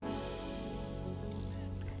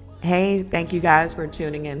Hey, thank you guys for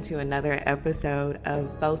tuning in to another episode of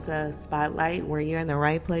FOSA Spotlight, where you're in the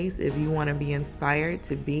right place if you want to be inspired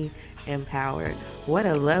to be empowered. What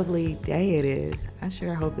a lovely day it is. I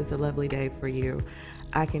sure hope it's a lovely day for you.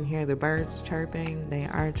 I can hear the birds chirping. They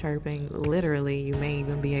are chirping. Literally, you may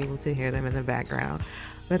even be able to hear them in the background.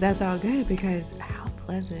 But that's all good because how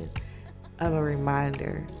pleasant of a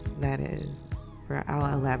reminder that is.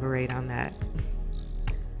 I'll elaborate on that.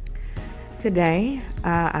 Today,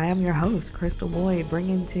 I am your host, Crystal Boyd,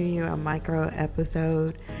 bringing to you a micro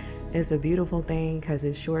episode. It's a beautiful thing because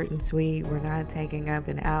it's short and sweet. We're not taking up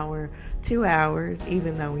an hour, 2 hours,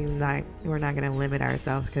 even though we're not going to limit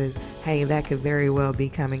ourselves because, hey, that could very well be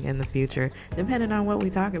coming in the future, depending on what we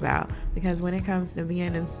talk about. Because when it comes to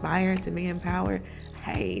being inspired, to be empowered,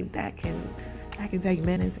 hey, that can take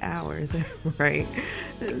minutes, hours, right?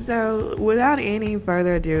 So without any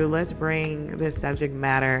further ado, let's bring this subject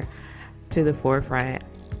matter to the forefront,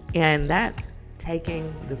 and that's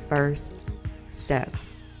taking the first step.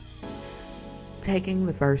 Taking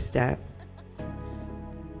the first step.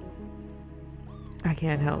 I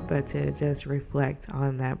can't help but to just reflect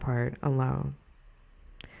on that part alone.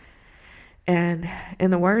 And in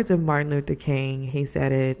the words of Martin Luther King, he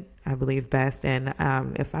said it, I believe, best. And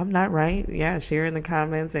if I'm not right, share in the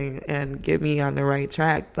comments and get me on the right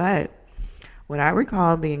track. But what I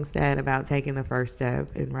recall being said about taking the first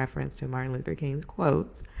step in reference to Martin Luther King's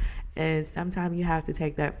quotes is sometimes you have to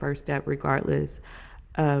take that first step regardless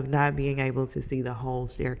of not being able to see the whole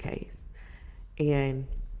staircase. And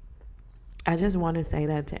I just want to say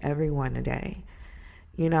that to everyone today.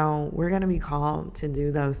 You know, we're going to be called to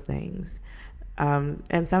do those things.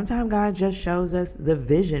 And sometimes God just shows us the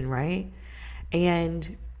vision, right?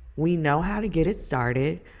 And we know how to get it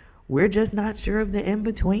started. We're just not sure of the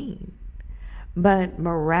in-between. But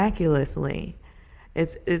miraculously,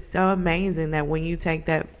 it's so amazing that when you take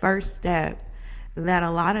that first step, that a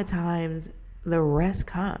lot of times the rest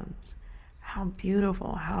comes. How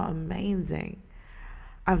beautiful, how amazing.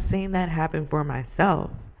 I've seen that happen for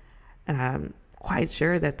myself, and I'm quite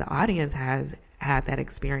sure that the audience has had that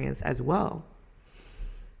experience as well.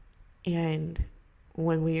 And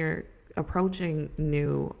when we're approaching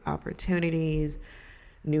new opportunities,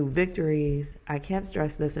 new victories, I can't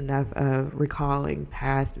stress this enough of recalling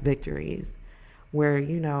past victories where,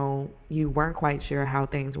 you weren't quite sure how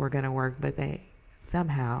things were going to work, but they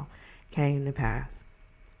somehow came to pass.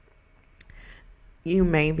 You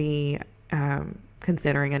may be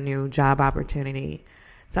considering a new job opportunity,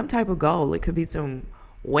 some type of goal. It could be some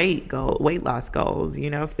weight loss goals,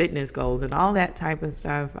 fitness goals and all that type of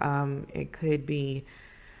stuff. It could be,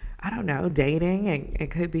 I don't know, dating.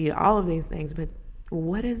 It could be all of these things, but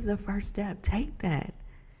what is the first step? Take that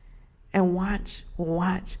and watch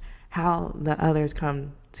how the others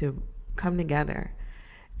come together.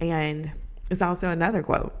 And it's also another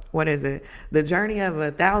quote. What is it? The journey of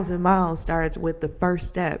 1,000 miles starts with the first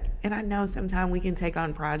step. And I know sometimes we can take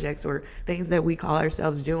on projects or things that we call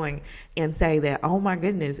ourselves doing and say that, oh my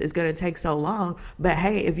goodness, it's going to take so long. But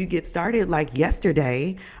hey, if you get started like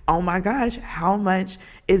yesterday, oh my gosh, how much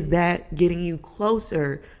is that getting you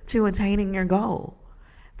closer to attaining your goal,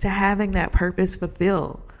 to having that purpose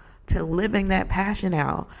fulfilled, to living that passion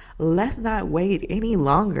out? Let's not wait any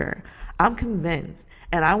longer. I'm convinced,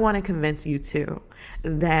 and I want to convince you too,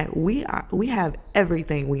 that we have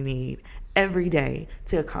everything we need every day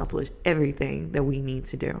to accomplish everything that we need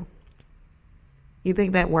to do. You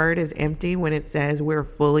think that word is empty when it says we're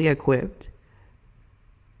fully equipped?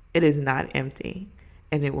 It is not empty,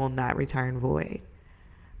 and it will not return void.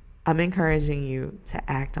 I'm encouraging you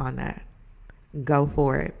to act on that. Go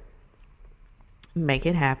for it. Make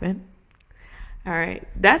it happen. All right.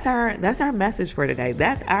 That's our message for today.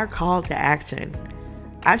 That's our call to action.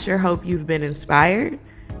 I sure hope you've been inspired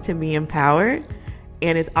to be empowered.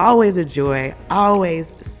 And it's always a joy,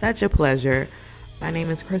 always such a pleasure. My name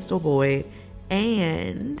is Crystal Boyd.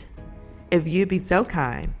 And if you'd be so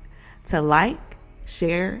kind to like,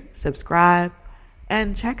 share, subscribe,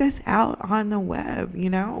 and check us out on the web.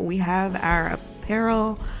 We have our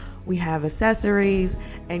apparel, we have accessories,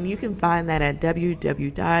 and you can find that at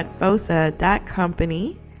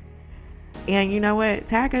www.fosa.company. And you know what?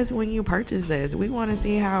 Tag us when you purchase this. We want to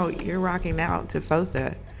see how you're rocking out to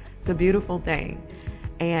FOSA. It's a beautiful thing.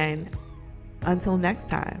 And until next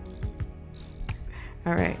time.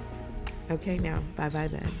 All right. Okay, now. Bye-bye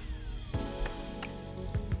then.